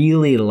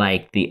really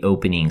liked the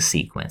opening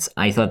sequence.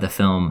 I thought the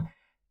film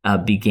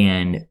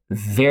began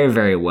very,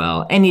 very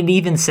well. And it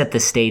even set the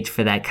stage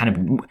for that kind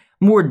of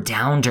more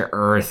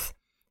down-to-earth,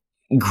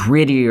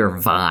 grittier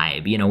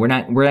vibe. You know, we're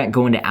not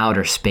going to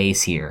outer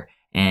space here.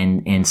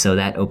 And so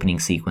that opening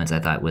sequence I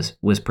thought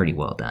was pretty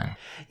well done.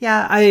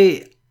 Yeah,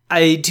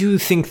 I do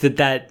think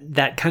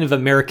that kind of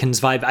Americans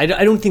vibe, I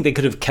don't think they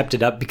could have kept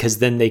it up, because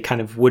then they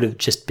kind of would have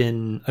just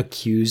been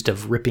accused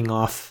of ripping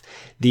off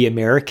the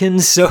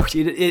Americans. So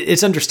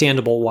it's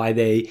understandable why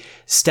they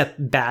step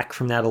back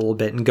from that a little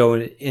bit and go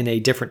in a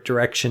different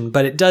direction.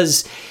 But it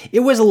was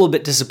a little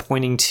bit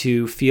disappointing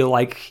to feel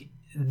like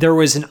there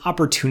was an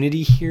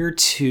opportunity here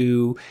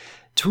to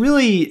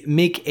really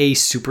make a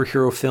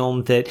superhero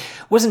film that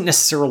wasn't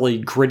necessarily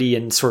gritty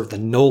and sort of the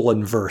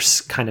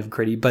Nolan-verse kind of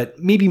gritty, but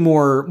maybe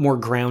more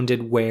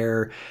grounded,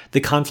 where the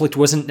conflict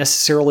wasn't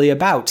necessarily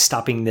about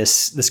stopping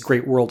this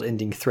great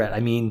world-ending threat. I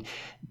mean,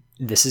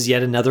 this is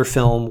yet another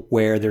film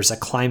where there's a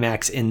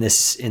climax in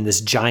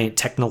this giant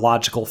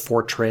technological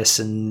fortress,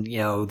 and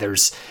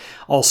there's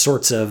all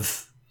sorts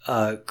of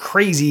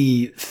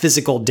crazy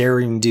physical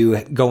daring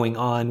do going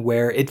on,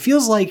 where it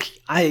feels like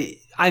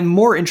I'm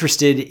more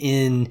interested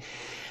in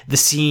the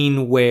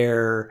scene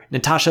where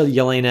Natasha,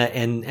 Yelena,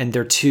 and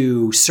their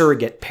two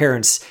surrogate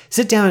parents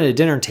sit down at a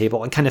dinner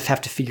table and kind of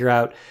have to figure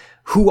out,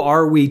 who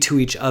are we to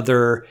each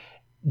other?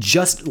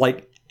 Just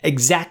like,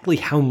 exactly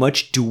how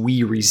much do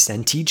we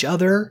resent each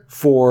other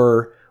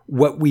for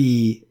what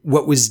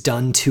was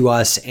done to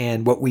us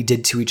and what we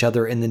did to each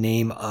other in the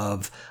name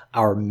of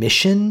our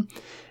mission?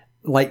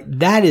 Like,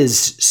 that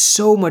is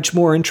so much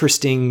more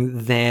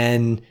interesting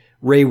than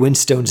Ray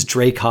Winstone's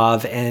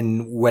Dreykov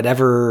and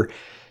whatever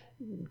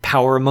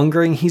power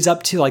mongering he's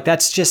up to. Like,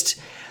 that's just,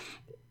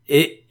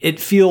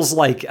 it feels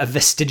like a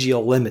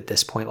vestigial limb at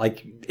this point.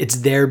 Like, it's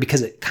there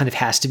because it kind of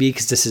has to be,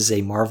 because this is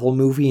a Marvel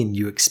movie and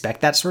you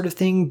expect that sort of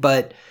thing,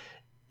 but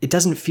it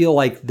doesn't feel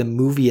like the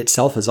movie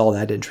itself is all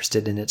that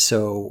interested in it.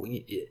 So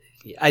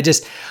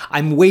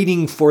I'm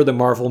waiting for the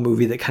Marvel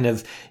movie that kind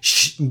of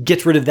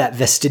gets rid of that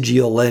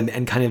vestigial limb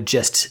and kind of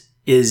just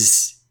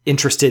is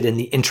interested in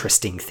the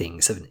interesting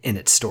things in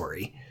its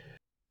story.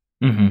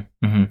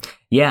 Mm-hmm, mm-hmm.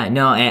 Yeah,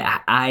 no,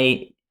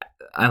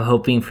 I'm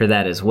hoping for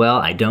that as well.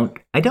 I don't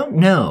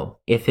know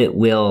if it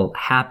will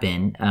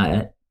happen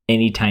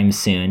anytime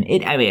soon.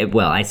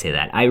 I say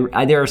that.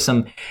 There are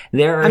some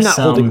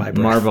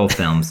Marvel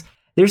films.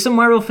 There's some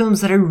Marvel films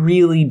that I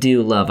really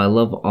do love. I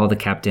love all the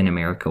Captain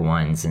America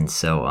ones, and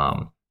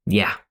so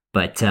yeah.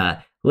 But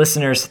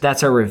listeners,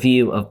 that's our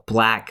review of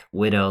Black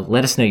Widow.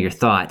 Let us know your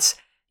thoughts.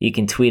 You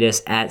can tweet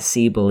us at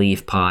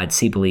CBeliefPod,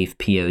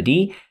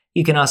 CBeliefPod.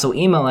 You can also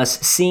email us,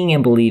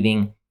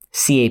 seeingandbelieving,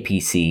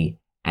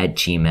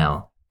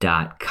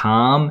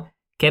 CAPC@gmail.com.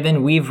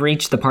 Kevin, we've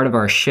reached the part of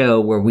our show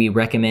where we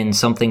recommend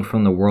something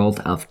from the world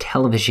of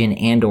television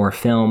and or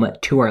film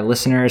to our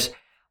listeners.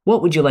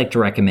 What would you like to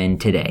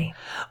recommend today?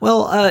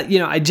 Well,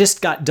 I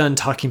just got done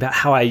talking about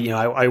how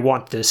I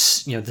want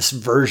this, this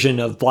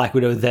version of Black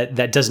Widow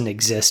that doesn't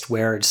exist,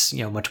 where it's,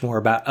 much more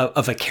about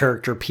of a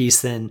character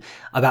piece than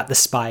about the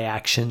spy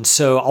action.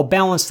 So I'll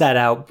balance that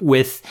out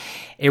with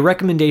a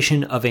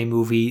recommendation of a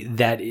movie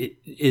that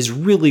is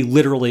really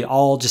literally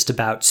all just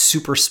about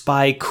super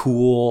spy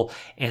cool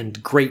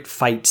and great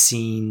fight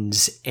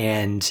scenes,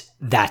 and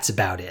that's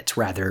about it,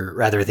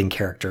 rather than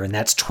character. And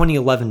that's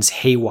 2011's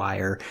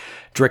Haywire,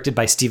 directed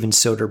by Steven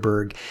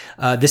Soderbergh.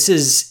 This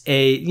is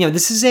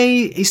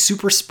a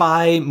super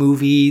spy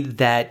movie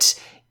that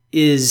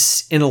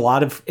is in a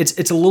lot of,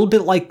 it's a little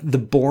bit like the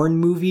Bourne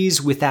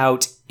movies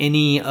without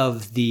any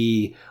of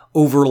the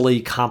overly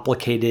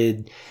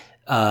complicated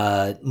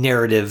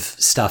narrative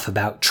stuff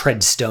about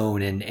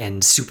Treadstone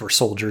and super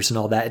soldiers and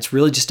all that. It's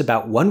really just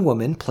about one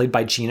woman played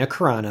by Gina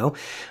Carano,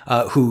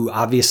 who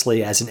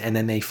obviously, as an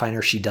MMA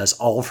fighter, she does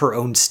all of her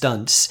own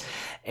stunts.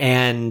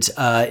 And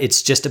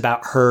it's just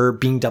about her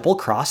being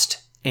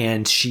double-crossed,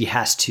 and she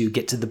has to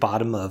get to the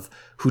bottom of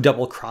who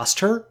double-crossed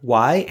her,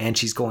 why, and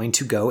she's going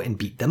to go and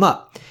beat them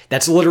up.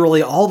 That's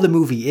literally all the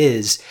movie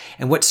is.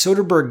 And what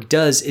Soderbergh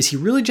does is he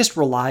really just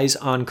relies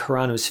on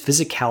Carano's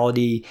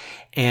physicality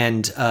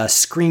and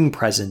screen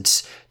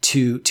presence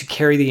to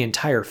carry the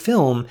entire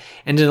film.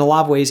 And in a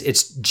lot of ways,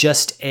 it's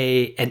just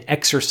an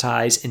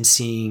exercise in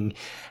seeing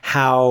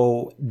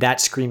how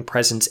that screen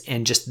presence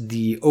and just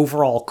the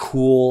overall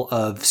cool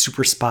of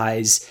super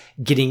spies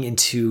getting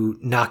into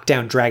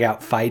knockdown, drag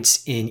out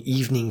fights in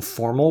evening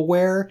formal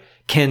wear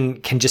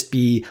can just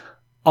be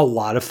a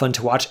lot of fun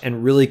to watch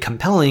and really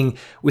compelling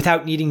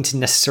without needing to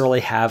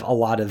necessarily have a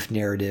lot of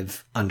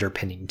narrative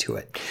underpinning to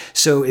it.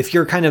 So if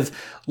you're kind of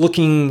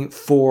looking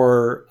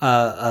for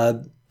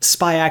a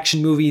spy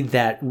action movie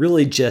that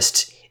really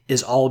just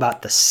is all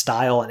about the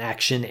style and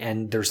action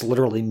and there's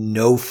literally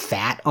no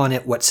fat on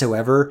it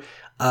whatsoever,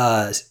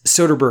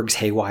 Soderbergh's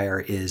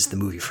Haywire is the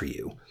movie for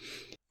you.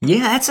 Yeah,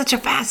 that's such a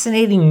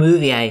fascinating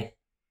movie. I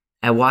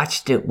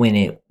watched it when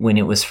it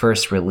was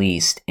first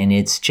released, and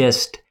it's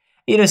just,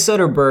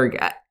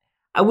 Soderbergh,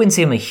 I wouldn't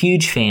say I'm a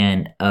huge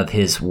fan of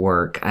his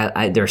work.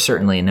 There are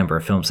certainly a number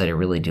of films that I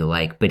really do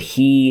like, but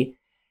he's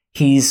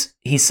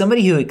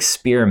somebody who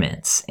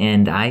experiments,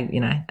 and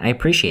I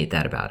appreciate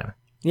that about him.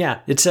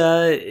 Yeah, it's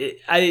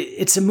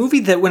a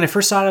movie that when I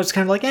first saw it, I was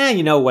kind of like,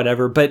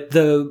 whatever. But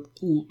the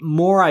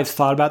more I've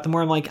thought about it, the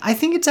more I'm like, I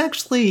think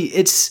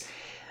it's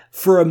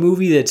for a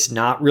movie that's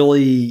not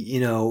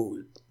really,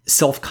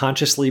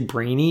 self-consciously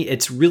brainy.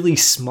 It's really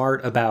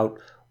smart about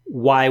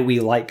why we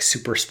like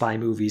super spy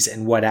movies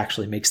and what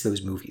actually makes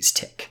those movies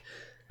tick.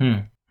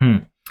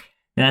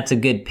 That's a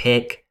good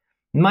pick.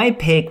 My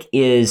pick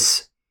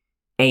is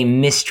a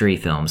mystery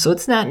film, so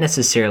it's not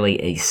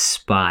necessarily a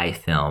spy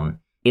film.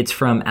 It's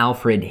from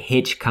Alfred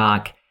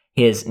Hitchcock,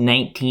 his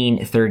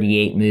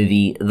 1938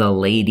 movie, The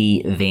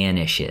Lady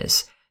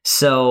Vanishes.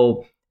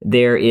 So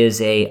there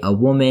is a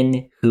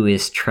woman who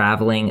is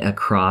traveling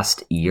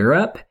across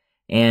Europe,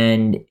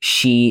 and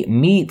she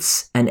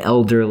meets an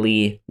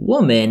elderly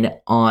woman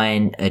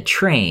on a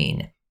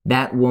train.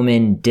 That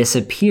woman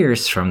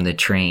disappears from the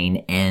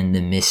train, and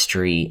the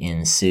mystery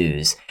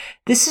ensues.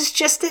 This is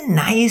just a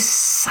nice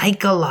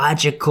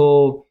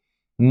psychological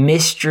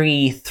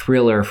mystery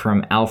thriller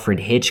from Alfred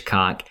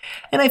Hitchcock,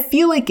 and I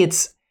feel like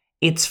it's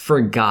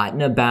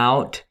forgotten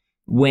about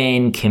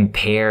when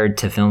compared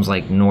to films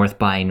like North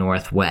by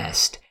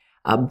Northwest.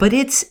 But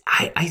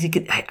I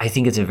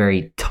think it's a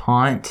very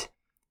taut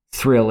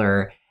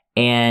thriller,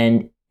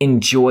 and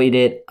enjoyed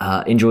it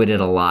a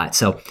lot.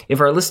 So if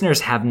our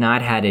listeners have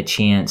not had a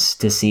chance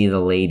to see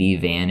The Lady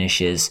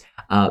Vanishes,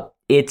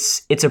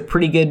 it's a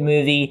pretty good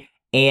movie,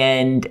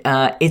 and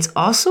it's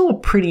also a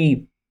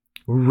pretty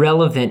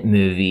relevant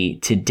movie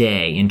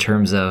today in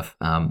terms of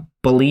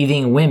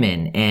believing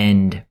women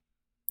and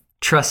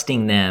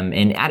trusting them,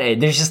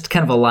 and there's just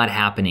kind of a lot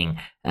happening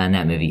in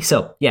that movie.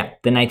 So yeah,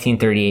 the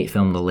 1938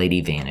 film The Lady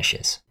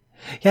Vanishes.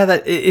 Yeah,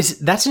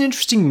 that's an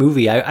interesting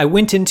movie. I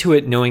went into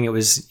it knowing it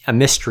was a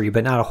mystery,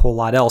 but not a whole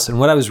lot else. And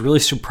what I was really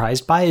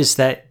surprised by is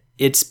that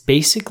it's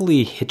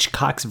basically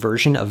Hitchcock's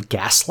version of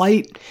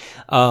Gaslight.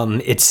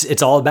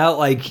 It's all about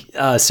like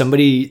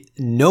somebody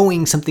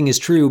knowing something is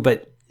true,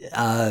 but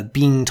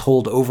being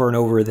told over and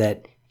over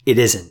that it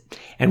isn't,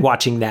 and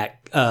watching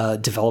that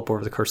develop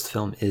over the course of the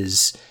film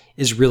is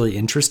really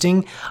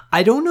interesting.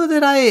 I don't know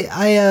that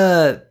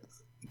I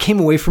came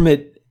away from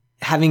it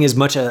having as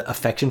much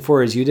affection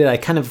for it as you did. I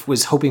kind of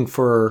was hoping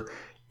for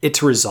it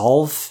to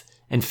resolve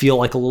and feel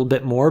like a little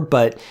bit more,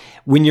 but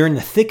when you're in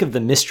the thick of the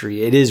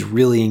mystery, it is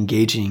really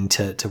engaging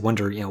to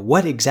wonder,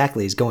 what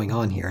exactly is going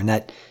on here. And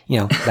that,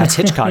 that's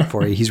Hitchcock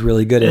for you. He's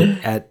really good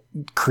at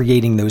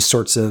creating those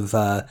sorts of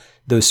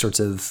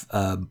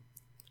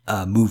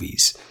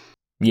movies.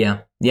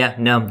 Yeah,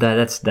 no,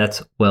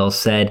 that's well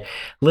said.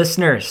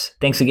 Listeners,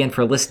 thanks again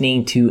for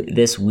listening to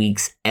this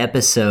week's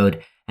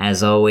episode.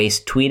 As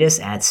always, tweet us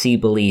at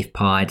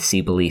SeeBeliefPod,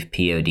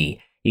 SeeBeliefPod.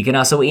 You can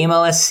also email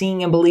us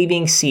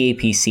seeingandbelieving,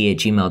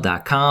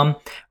 capc@gmail.com.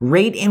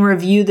 Rate and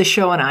review the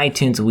show on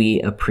iTunes. We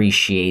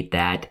appreciate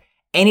that.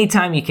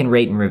 Anytime you can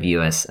rate and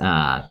review us,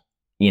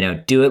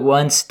 do it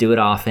once, do it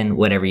often,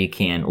 whatever you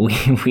can.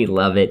 We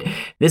love it.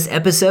 This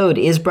episode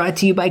is brought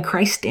to you by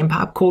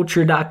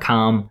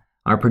ChristInPopCulture.com.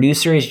 Our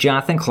producer is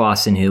Jonathan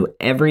Clausen, who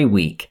every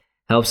week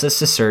helps us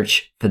to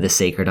search for the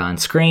sacred on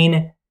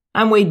screen.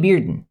 I'm Wade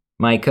Bearden.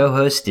 My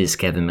co-host is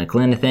Kevin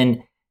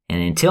McLenithan.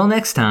 And until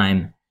next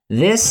time,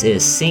 this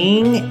is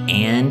Seeing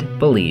and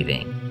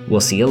Believing.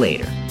 We'll see you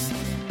later.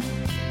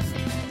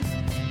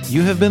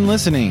 You have been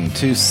listening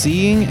to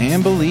Seeing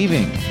and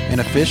Believing, an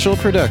official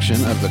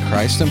production of the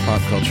Christ and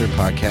Pop Culture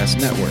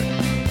Podcast Network.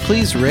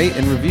 Please rate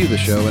and review the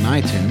show in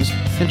iTunes,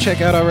 and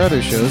check out our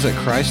other shows at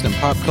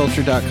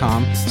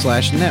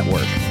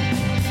christandpopculture.com/network.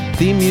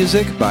 Theme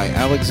music by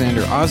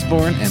Alexander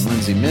Osborne and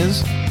Lindsay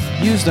Miz,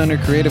 used under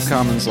Creative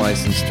Commons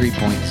License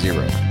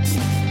 3.0.